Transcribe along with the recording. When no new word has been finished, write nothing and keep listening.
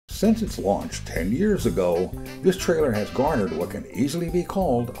Since its launch 10 years ago, this trailer has garnered what can easily be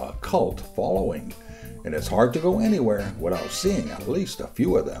called a cult following, and it's hard to go anywhere without seeing at least a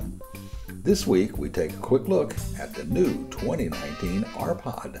few of them. This week, we take a quick look at the new 2019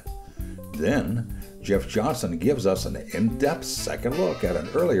 R-Pod. Then, Jeff Johnston gives us an in-depth second look at an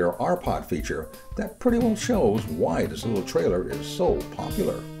earlier R-Pod feature that pretty well shows why this little trailer is so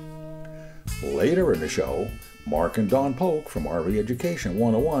popular. Later in the show, Mark and Dawn Polk from RV Education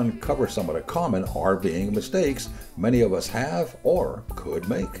 101 cover some of the common RVing mistakes many of us have or could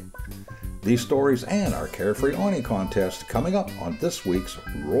make. These stories and our Carefree awning contest coming up on this week's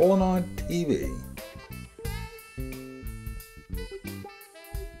Rollin On TV.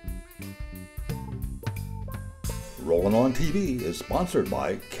 Rollin On TV is sponsored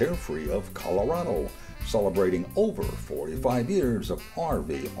by Carefree of Colorado, celebrating over 45 years of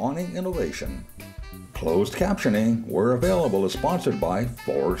RV awning innovation. Closed captioning, where available, is sponsored by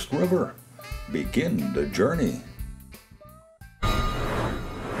Forest River. Begin the journey.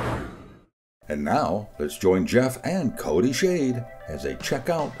 And now, let's join Jeff and Cody Shade as they check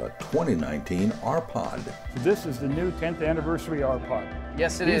out a 2019 R-Pod. This is the new 10th anniversary R-Pod.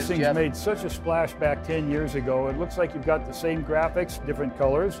 Yes, it is, These things Jeff. made such a splash back 10 years ago. It looks like you've got the same graphics, different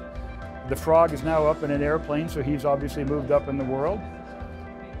colors. The frog is now up in an airplane, so he's obviously moved up in the world.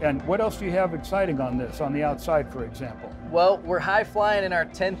 And what else do you have exciting on this, on the outside, for example? Well, we're high flying in our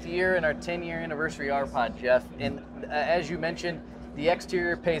 10th year and our 10-year anniversary R-Pod, Jeff. And as you mentioned, the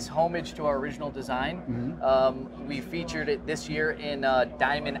exterior pays homage to our original design. We featured it this year in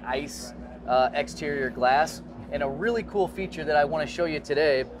diamond ice exterior glass. And a really cool feature that I want to show you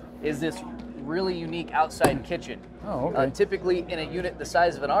today is this really unique outside kitchen. Oh, okay. Typically in a unit the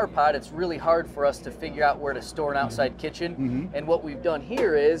size of an R-Pod, it's really hard for us to figure out where to store an outside kitchen. And what we've done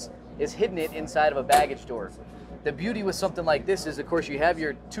here is hidden it inside of a baggage door. The beauty with something like this is, of course, you have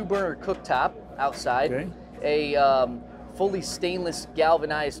your 2-burner cooktop outside, a fully stainless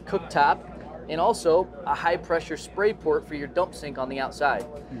galvanized cooktop, and also a high-pressure spray port for your dump sink on the outside.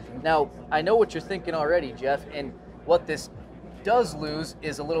 Now, I know what you're thinking already, Jeff, and what this does lose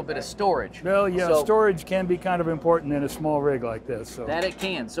is a little bit of storage. Well, yeah, so, storage can be kind of important in a small rig like this. So. That it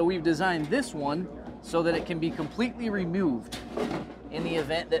can. So we've designed this one so that it can be completely removed in the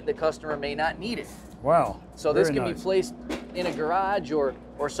event that the customer may not need it. Wow. So this Very can nice. be placed in a garage or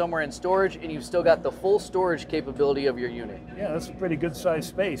somewhere in storage, and you've still got the full storage capability of your unit. Yeah, that's a pretty good sized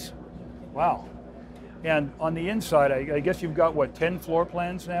space. Wow. And on the inside, I guess you've got, what, 10 floor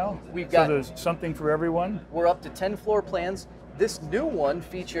plans now? We've got- So there's something for everyone? We're up to 10 floor plans. This new one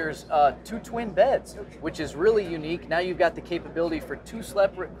features 2 twin beds, which is really unique. Now you've got the capability for two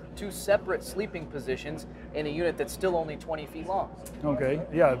separate sleeping positions in a unit that's still only 20 feet long. Okay,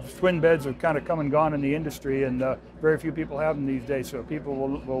 yeah, twin beds have kind of come and gone in the industry, and very few people have them these days, so people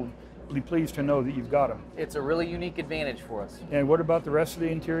will be pleased to know that you've got them. It's a really unique advantage for us. And what about the rest of the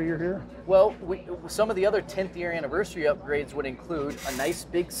interior here? Well, some of the other 10th year anniversary upgrades would include a nice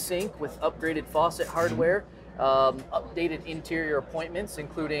big sink with upgraded faucet hardware, updated interior appointments,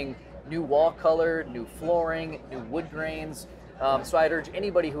 including new wall color, new flooring, new wood grains. So I'd urge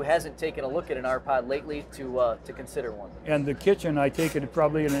anybody who hasn't taken a look at an R-Pod lately to consider one. And the kitchen, I take it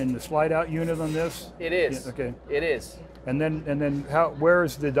probably in the slide-out unit on this? It is. Yeah, okay. It is. And then where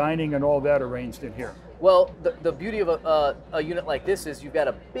is the dining and all that arranged in here? Well, the beauty of a unit like this is you've got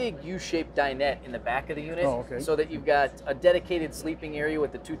a big U-shaped dinette in the back of the unit, so that you've got a dedicated sleeping area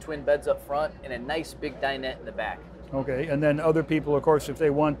with the 2 twin beds up front and a nice big dinette in the back. Okay, and then other people, of course, if they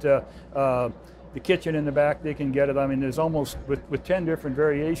want the kitchen in the back, they can get it. I mean, there's almost, with 10 different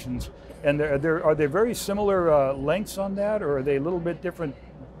variations, and are they very similar lengths on that, or are they a little bit different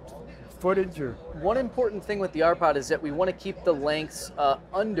footage? Or one important thing with the R-Pod is that we want to keep the lengths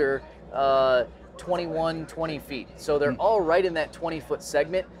under 20 feet. So they're all right in that 20-foot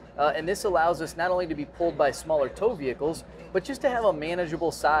segment. And this allows us not only to be pulled by smaller tow vehicles, but just to have a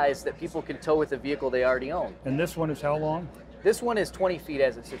manageable size that people can tow with a vehicle they already own. And this one is how long? This one is 20 feet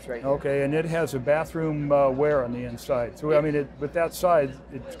as it sits right here. Okay, and it has a bathroom wear on the inside. So, I mean, with that size,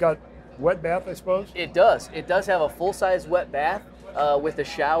 it's got wet bath, I suppose? It does. It does have a full-size wet bath with a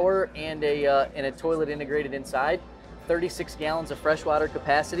shower and a toilet integrated inside. 36 gallons of freshwater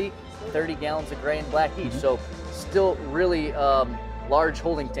capacity, 30 gallons of gray and black each. So still really large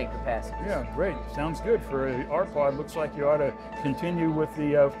holding tank capacity. Yeah, great. Sounds good for an R-Pod. Looks like you ought to continue with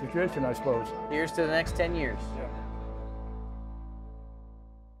the tradition, I suppose. Here's to the next 10 years. Yeah.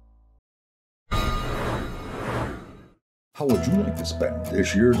 How would you like to spend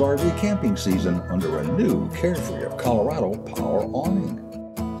this year's RV camping season under a new Carefree of Colorado power awning?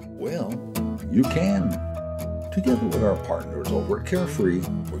 Well, you can. Together with our partners over at Carefree,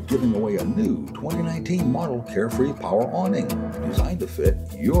 we're giving away a new 2019 model Carefree Power Awning designed to fit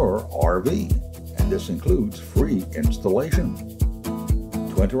your RV. And this includes free installation.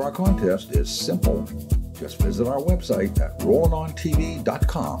 To enter our contest is simple. Just visit our website at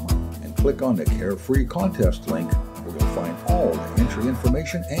rollinontv.com and click on the Carefree contest link where you'll find all the entry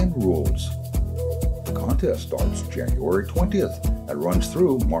information and rules. The contest starts January 20th and runs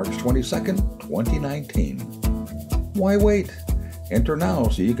through March 22nd, 2019. Why wait? Enter now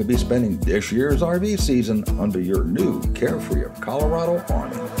so you can be spending this year's RV season under your new Carefree of Colorado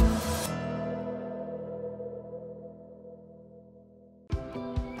awning.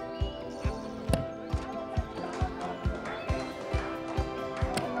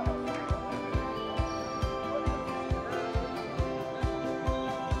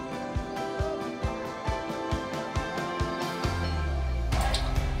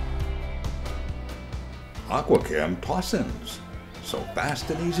 Aquacam toss-ins. So fast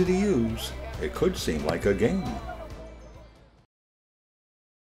and easy to use, it could seem like a game.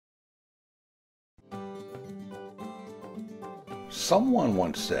 Someone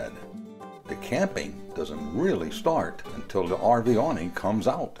once said, the camping doesn't really start until the RV awning comes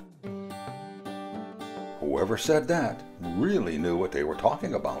out. Whoever said that really knew what they were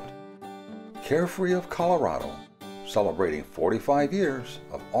talking about. Carefree of Colorado, celebrating 45 years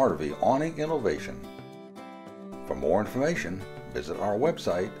of RV awning innovation. For more information, visit our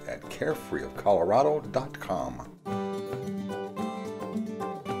website at carefreeofcolorado.com.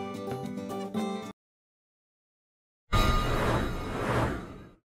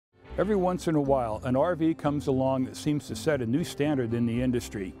 Every once in a while, an RV comes along that seems to set a new standard in the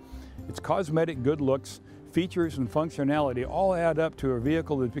industry. Its cosmetic good looks, features, and functionality all add up to a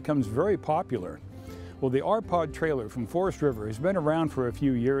vehicle that becomes very popular. Well, the R-Pod trailer from Forest River has been around for a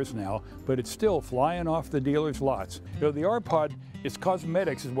few years now, but it's still flying off the dealer's lots. You know, the R-Pod, its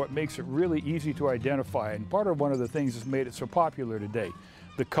cosmetics is what makes it really easy to identify, and part of one of the things that's made it so popular today.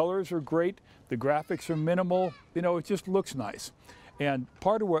 The colors are great, the graphics are minimal, you know, it just looks nice. And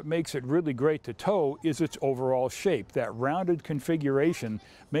part of what makes it really great to tow is its overall shape. That rounded configuration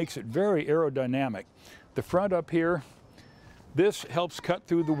makes it very aerodynamic. The front up here, this helps cut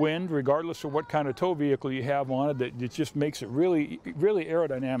through the wind regardless of what kind of tow vehicle you have on it. It just makes it really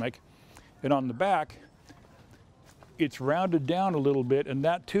aerodynamic. And on the back, it's rounded down a little bit, and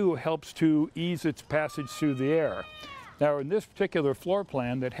that too helps to ease its passage through the air. Now in this particular floor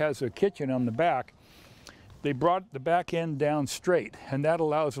plan that has a kitchen on the back, they brought the back end down straight, and that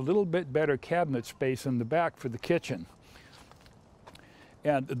allows a little bit better cabinet space in the back for the kitchen.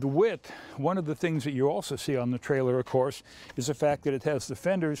 And the width, one of the things that you also see on the trailer, of course, is the fact that it has the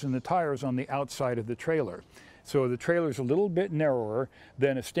fenders and the tires on the outside of the trailer. So the trailer's a little bit narrower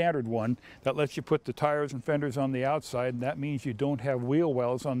than a standard one. That lets you put the tires and fenders on the outside, and that means you don't have wheel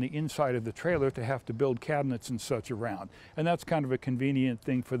wells on the inside of the trailer to have to build cabinets and such around. And that's kind of a convenient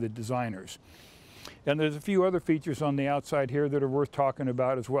thing for the designers. And there's a few other features on the outside here that are worth talking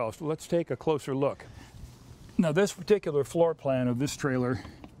about as well. So let's take a closer look. Now this particular floor plan of this trailer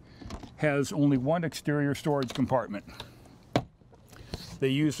has only one exterior storage compartment. They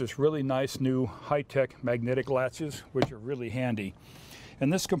use this really nice new high-tech magnetic latches, which are really handy.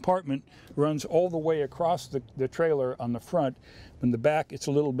 And this compartment runs all the way across the trailer on the front. In the back, it's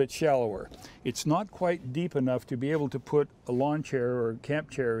a little bit shallower. It's not quite deep enough to be able to put a lawn chair or a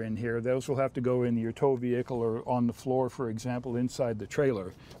camp chair in here. Those will have to go in your tow vehicle or on the floor, for example, inside the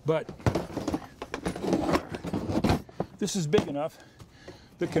trailer. But this is big enough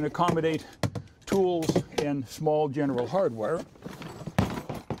that can accommodate tools and small general hardware.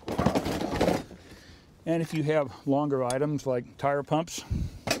 And if you have longer items like tire pumps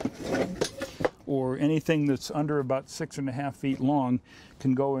or anything that's under about 6.5 feet long,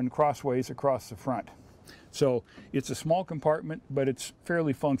 can go in crossways across the front. So it's a small compartment, but it's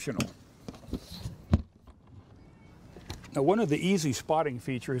fairly functional. Now, one of the easy spotting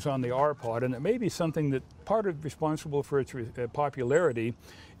features on the R-Pod, and it may be something that part of responsible for its popularity,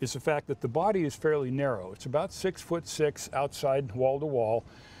 is the fact that the body is fairly narrow. It's about 6'6" outside wall to wall.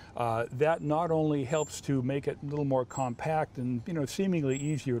 That not only helps to make it a little more compact and, you know, seemingly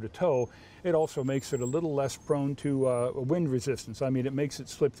easier to tow, it also makes it a little less prone to wind resistance. I mean, it makes it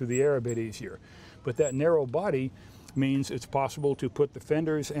slip through the air a bit easier. But that narrow body means it's possible to put the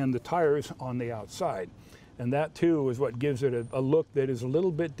fenders and the tires on the outside. And that too is what gives it a look that is a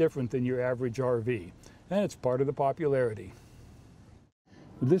little bit different than your average RV. And it's part of the popularity.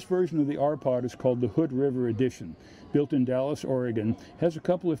 This version of the R-Pod is called the Hood River Edition. Built in Dallas, Oregon, has a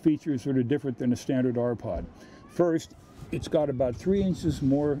couple of features that are different than a standard R-Pod. First, it's got about 3 inches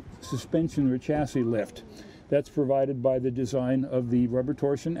more suspension or chassis lift. That's provided by the design of the rubber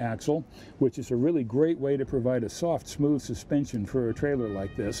torsion axle, which is a really great way to provide a soft, smooth suspension for a trailer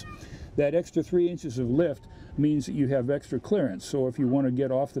like this. That extra 3 inches of lift means that you have extra clearance. So if you want to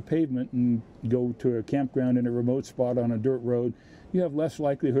get off the pavement and go to a campground in a remote spot on a dirt road, you have less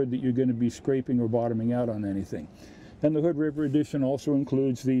likelihood that you're going to be scraping or bottoming out on anything. And the Hood River Edition also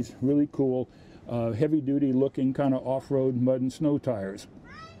includes these really cool heavy-duty looking kind of off-road mud and snow tires.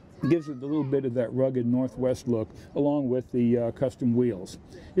 It gives it a little bit of that rugged Northwest look along with the custom wheels.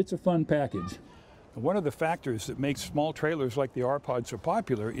 It's a fun package. One of the factors that makes small trailers like the R-Pod so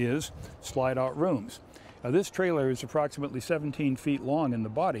popular is slide-out rooms. Now, this trailer is approximately 17 feet long in the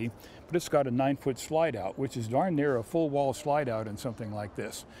body, but it's got a 9-foot slide-out, which is darn near a full-wall slide-out in something like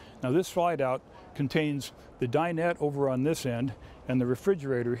this. Now, this slide-out contains the dinette over on this end and the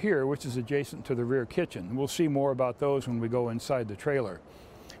refrigerator here, which is adjacent to the rear kitchen. We'll see more about those when we go inside the trailer.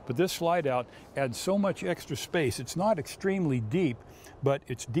 But this slide out adds so much extra space. It's not extremely deep, but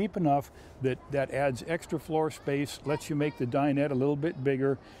it's deep enough that that adds extra floor space, lets you make the dinette a little bit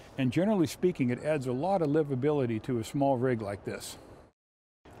bigger, and generally speaking, it adds a lot of livability to a small rig like this.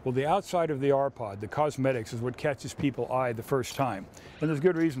 Well, the outside of the R-Pod, the cosmetics, is what catches people's eye the first time. And there's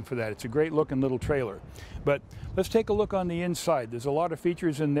good reason for that. It's a great looking little trailer. But let's take a look on the inside. There's a lot of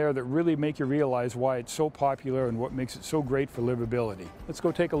features in there that really make you realize why it's so popular and what makes it so great for livability. Let's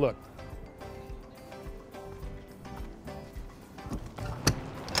go take a look.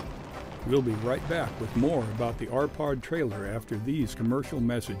 We'll be right back with more about the R-Pod trailer after these commercial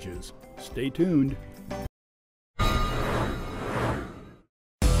messages. Stay tuned.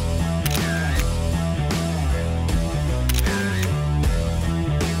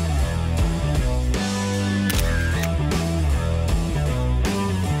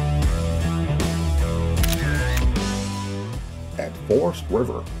 At Forest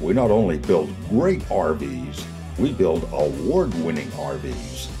River, we not only build great RVs, we build award-winning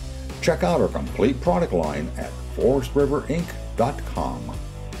RVs. Check out our complete product line at forestriverinc.com.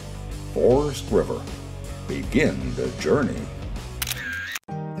 Forest River. Begin the journey.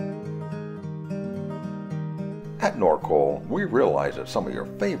 At Norcoal, we realize that some of your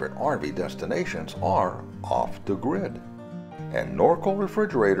favorite RV destinations are off the grid. And Norcoal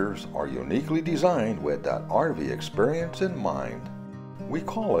refrigerators are uniquely designed with that RV experience in mind. We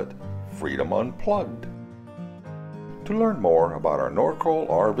call it Freedom Unplugged. To learn more about our Norcoal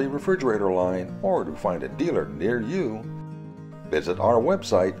RV refrigerator line or to find a dealer near you, visit our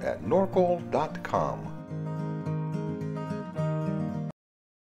website at norcoal.com.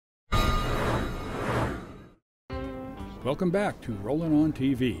 Welcome back to Rollin On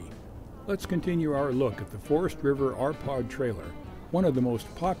TV. Let's continue our look at the Forest River R-Pod trailer, one of the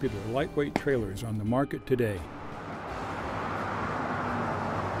most popular lightweight trailers on the market today.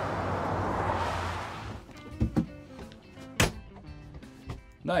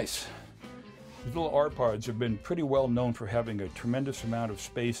 Nice. These little R-Pods have been pretty well known for having a tremendous amount of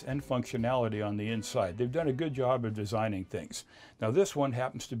space and functionality on the inside. They've done a good job of designing things. Now this one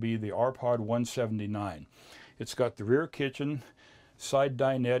happens to be the R-Pod 179. It's got the rear kitchen, side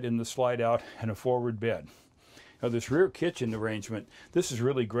dinette in the slide out, and a forward bed. Now this rear kitchen arrangement, this is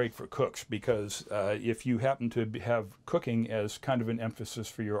really great for cooks because if you happen to have cooking as kind of an emphasis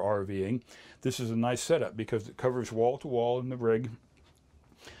for your RVing, this is a nice setup because it covers wall to wall in the rig.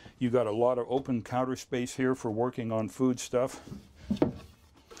 You've got a lot of open counter space here for working on food stuff.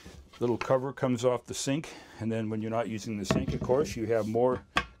 Little cover comes off the sink, and then when you're not using the sink, of course, you have more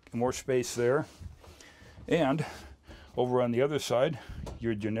space there. And over on the other side,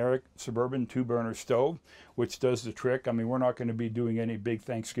 your generic Suburban 2-burner stove, which does the trick. I mean, we're not going to be doing any big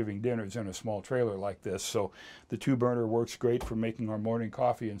Thanksgiving dinners in a small trailer like this, so the 2-burner works great for making our morning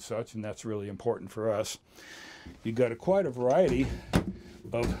coffee and such, and that's really important for us. You've got quite a variety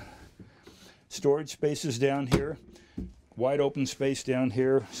of storage spaces down here, wide open space down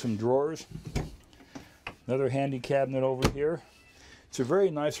here, some drawers, another handy cabinet over here. It's a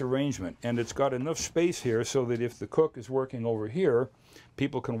very nice arrangement, and it's got enough space here so that if the cook is working over here,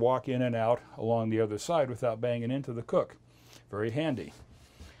 people can walk in and out along the other side without banging into the cook. Very handy.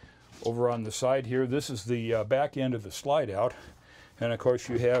 Over on the side here, this is the back end of the slide out, and of course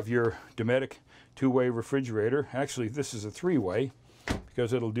you have your Dometic 2-way refrigerator. Actually, this is a 3-way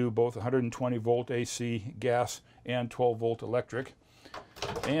because it'll do both 120 volt AC gas and 12 volt electric,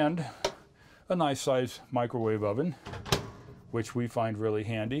 and a nice size microwave oven, which we find really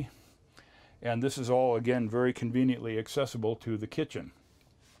handy. And this is all, again, very conveniently accessible to the kitchen.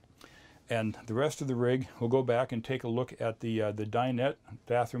 And the rest of the rig, we'll go back and take a look at the dinette,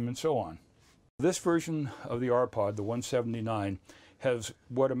 bathroom, and so on. This version of the R-Pod, the 179, has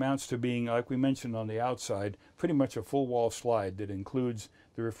what amounts to being, like we mentioned on the outside, pretty much a full wall slide that includes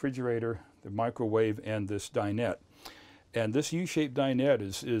the refrigerator, the microwave, and this dinette. And this U-shaped dinette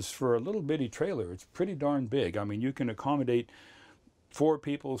is for a little bitty trailer. It's pretty darn big. I mean, you can accommodate 4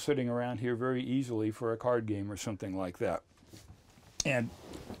 people sitting around here very easily for a card game or something like that. And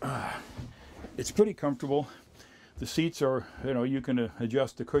it's pretty comfortable. The seats are, you know, you can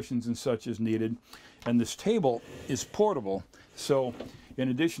adjust the cushions and such as needed. And this table is portable. So in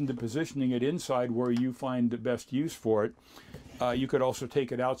addition to positioning it inside where you find the best use for it, you could also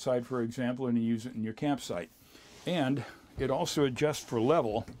take it outside, for example, and use it in your campsite. And it also adjusts for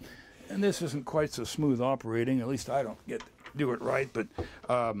level. And this isn't quite so smooth operating, at least I don't get to do it right, but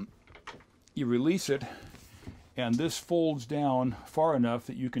you release it, and this folds down far enough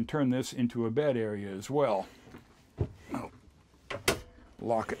that you can turn this into a bed area as well. Oh,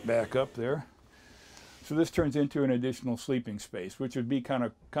 lock it back up there. So this turns into an additional sleeping space, which would be kind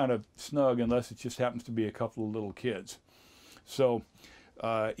of snug unless it just happens to be a couple of little kids. So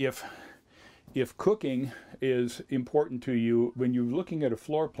if cooking is important to you, when you're looking at a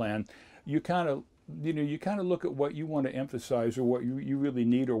floor plan, you kind of look at what you want to emphasize or what you really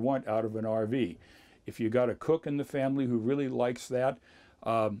need or want out of an RV. If you got a cook in the family who really likes that,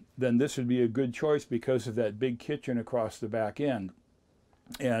 then this would be a good choice because of that big kitchen across the back end.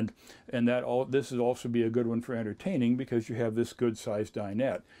 And this would also be a good one for entertaining because you have this good sized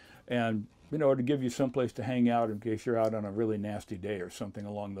dinette. And you know, to give you someplace to hang out in case you're out on a really nasty day or something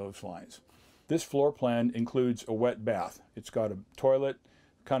along those lines. This floor plan includes a wet bath. It's got a toilet,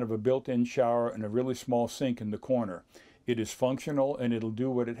 kind of a built-in shower, and a really small sink in the corner. It is functional and it'll do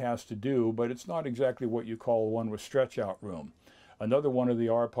what it has to do, but it's not exactly what you call one with stretch-out room. Another one of the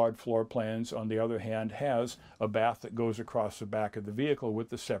R-Pod floor plans, on the other hand, has a bath that goes across the back of the vehicle with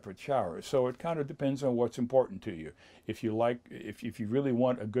the separate showers. So it kind of depends on what's important to you. If you really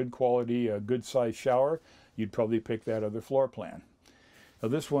want a good quality, a good size shower, you'd probably pick that other floor plan. Now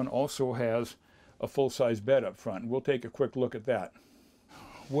this one also has a full-size bed up front. We'll take a quick look at that.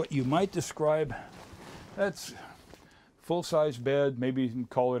 What you might describe, that's full-size bed, maybe you can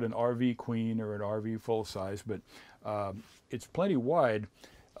call it an RV queen or an RV full-size, but it's plenty wide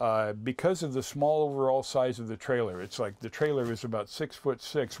because of the small overall size of the trailer. It's like the trailer is about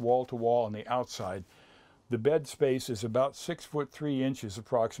 6'6" wall to wall on the outside. The bed space is about 6'3"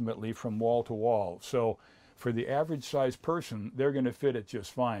 approximately from wall to wall. So for the average size person, they're going to fit it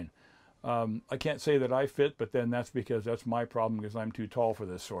just fine. I can't say that I fit, but then that's because that's my problem because I'm too tall for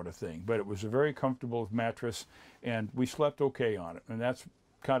this sort of thing. But it was a very comfortable mattress, and we slept okay on it. And that's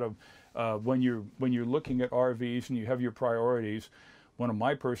kind of when you're looking at RVs and you have your priorities, one of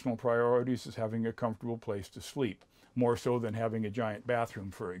my personal priorities is having a comfortable place to sleep, more so than having a giant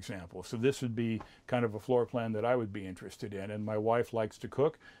bathroom, for example. So this would be kind of a floor plan that I would be interested in. And my wife likes to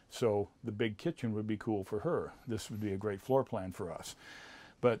cook, so the big kitchen would be cool for her. This would be a great floor plan for us.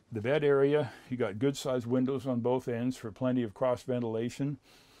 But the bed area, you got good sized windows on both ends for plenty of cross ventilation.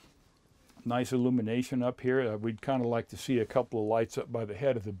 Nice illumination up here. We'd kind of like to see a couple of lights up by the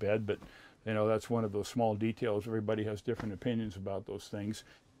head of the bed, but you know, that's one of those small details. Everybody has different opinions about those things.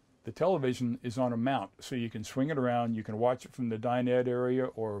 The television is on a mount, so you can swing it around. You can watch it from the dinette area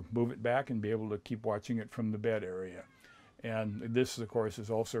or move it back and be able to keep watching it from the bed area. And this, of course, is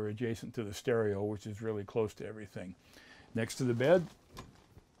also adjacent to the stereo, which is really close to everything. Next to the bed,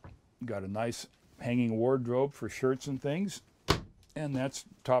 got a nice hanging wardrobe for shirts and things, and that's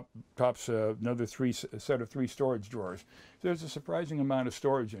tops another set of 3 storage drawers. So there's a surprising amount of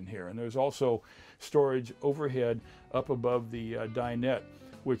storage in here, and there's also storage overhead up above the dinette,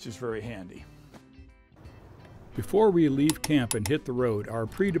 which is very handy. Before we leave camp and hit the road, our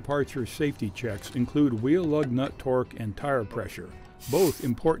pre-departure safety checks include wheel lug nut torque and tire pressure, both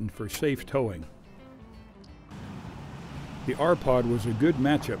important for safe towing. The R-Pod was a good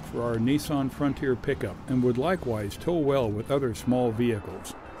matchup for our Nissan Frontier pickup and would likewise tow well with other small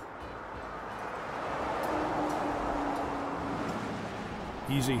vehicles.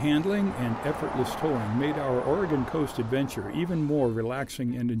 Easy handling and effortless towing made our Oregon coast adventure even more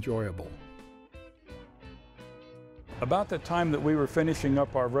relaxing and enjoyable. About the time that we were finishing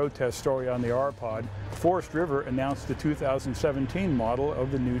up our road test story on the R-Pod, Forest River announced the 2017 model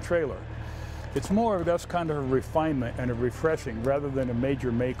of the new trailer. It's more or less kind of a refinement and a refreshing rather than a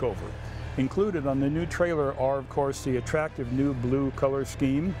major makeover. Included on the new trailer are, of course, the attractive new blue color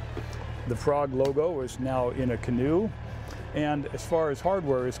scheme. The frog logo is now in a canoe. And as far as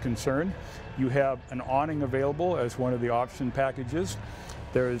hardware is concerned, you have an awning available as one of the option packages.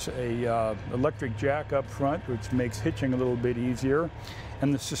 There's a electric jack up front, which makes hitching a little bit easier.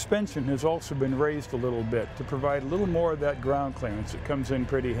 And the suspension has also been raised a little bit to provide a little more of that ground clearance. It comes in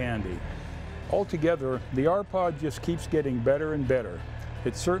pretty handy. Altogether, the R-Pod just keeps getting better and better.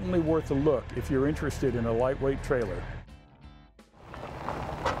 It's certainly worth a look if you're interested in a lightweight trailer.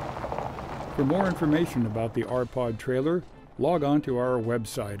 For more information about the R-Pod trailer, log on to our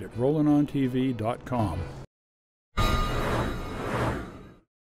website at rollinontv.com.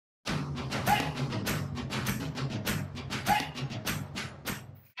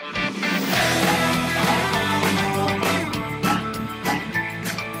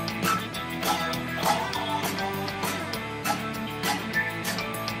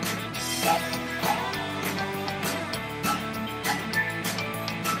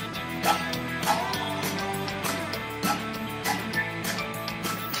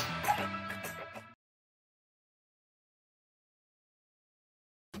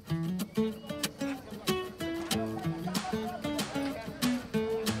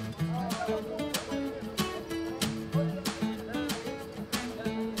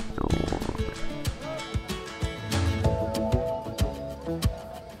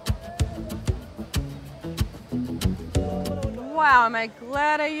 Wow, am I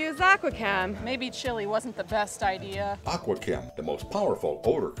glad I used AquaChem. Maybe chili wasn't the best idea. AquaChem, the most powerful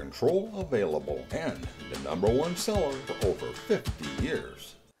odor control available, and the #1 seller for over 50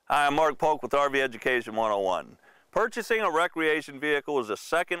 years. Hi, I'm Mark Polk with RV Education 101. Purchasing a recreation vehicle is the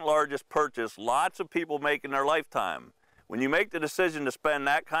second largest purchase lots of people make in their lifetime. When you make the decision to spend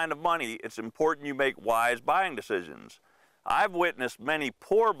that kind of money, it's important you make wise buying decisions. I've witnessed many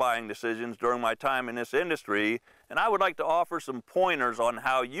poor buying decisions during my time in this industry, and I would like to offer some pointers on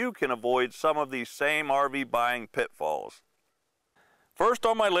how you can avoid some of these same RV buying pitfalls. First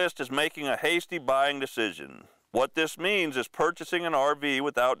on my list is making a hasty buying decision. What this means is purchasing an RV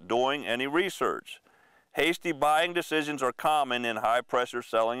without doing any research. Hasty buying decisions are common in high-pressure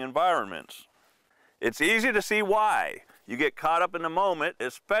selling environments. It's easy to see why. You get caught up in the moment,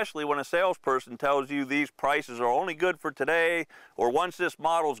 especially when a salesperson tells you these prices are only good for today, or once this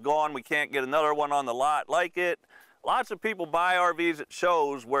model's gone, we can't get another one on the lot like it. Lots of people buy RVs at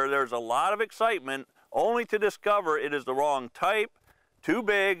shows where there's a lot of excitement, only to discover it is the wrong type, too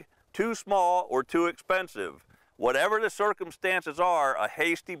big, too small, or too expensive. Whatever the circumstances are, a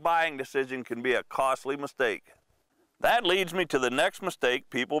hasty buying decision can be a costly mistake. That leads me to the next mistake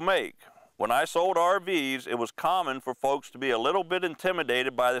people make. When I sold RVs, it was common for folks to be a little bit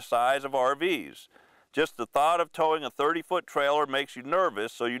intimidated by the size of RVs. Just the thought of towing a 30-foot trailer makes you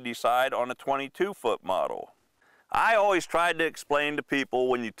nervous, so you decide on a 22-foot model. I always tried to explain to people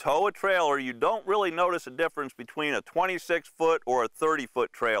when you tow a trailer, you don't really notice a difference between a 26-foot or a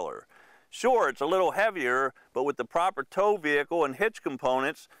 30-foot trailer. Sure, it's a little heavier, but with the proper tow vehicle and hitch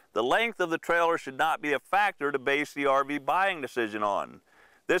components, the length of the trailer should not be a factor to base the RV buying decision on.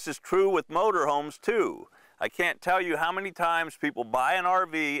 This is true with motorhomes too. I can't tell you how many times people buy an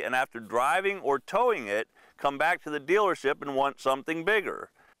RV and after driving or towing it, come back to the dealership and want something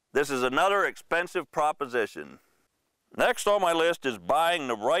bigger. This is another expensive proposition. Next on my list is buying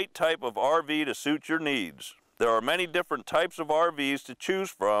the right type of RV to suit your needs. There are many different types of RVs to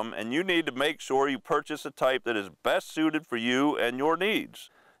choose from, and you need to make sure you purchase a type that is best suited for you and your needs.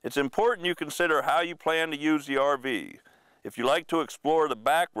 It's important you consider how you plan to use the RV. If you like to explore the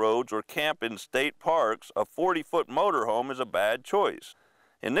back roads or camp in state parks, a 40-foot motorhome is a bad choice.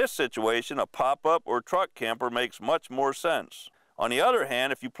 In this situation, a pop-up or truck camper makes much more sense. On the other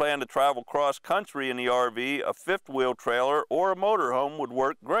hand, if you plan to travel cross-country in the RV, a fifth-wheel trailer or a motorhome would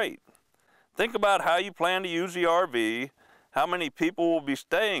work great. Think about how you plan to use the RV, how many people will be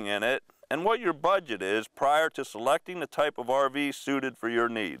staying in it, and what your budget is prior to selecting the type of RV suited for your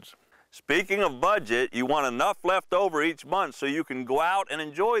needs. Speaking of budget, you want enough left over each month so you can go out and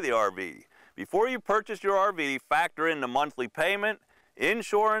enjoy the RV. Before you purchase your RV, factor in the monthly payment,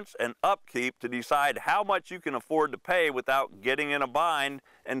 insurance, and upkeep to decide how much you can afford to pay without getting in a bind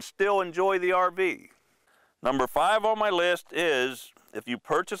and still enjoy the RV. Number 5 on my list is, if you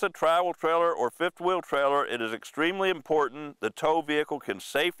purchase a travel trailer or fifth-wheel trailer, it is extremely important the tow vehicle can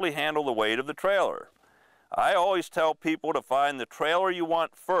safely handle the weight of the trailer. I always tell people to find the trailer you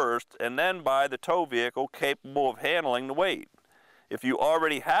want first and then buy the tow vehicle capable of handling the weight. If you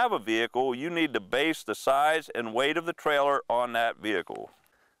already have a vehicle, you need to base the size and weight of the trailer on that vehicle.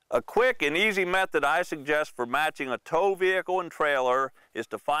 A quick and easy method I suggest for matching a tow vehicle and trailer is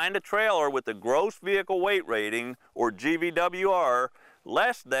to find a trailer with a gross vehicle weight rating, or GVWR,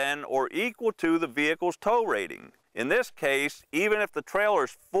 less than or equal to the vehicle's tow rating. In this case, even if the trailer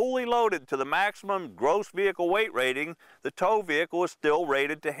is fully loaded to the maximum gross vehicle weight rating, the tow vehicle is still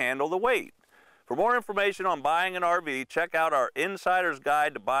rated to handle the weight. For more information on buying an RV, check out our Insider's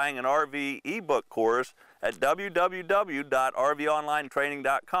Guide to Buying an RV ebook course at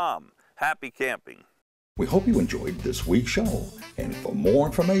www.rvonlinetraining.com. Happy camping! We hope you enjoyed this week's show, and for more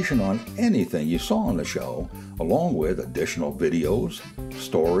information on anything you saw on the show, along with additional videos,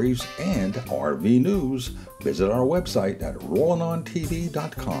 stories, and RV news, visit our website at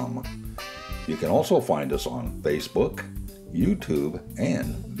rollinontv.com. You can also find us on Facebook, YouTube,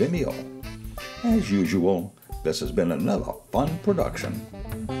 and Vimeo. As usual, this has been another fun production.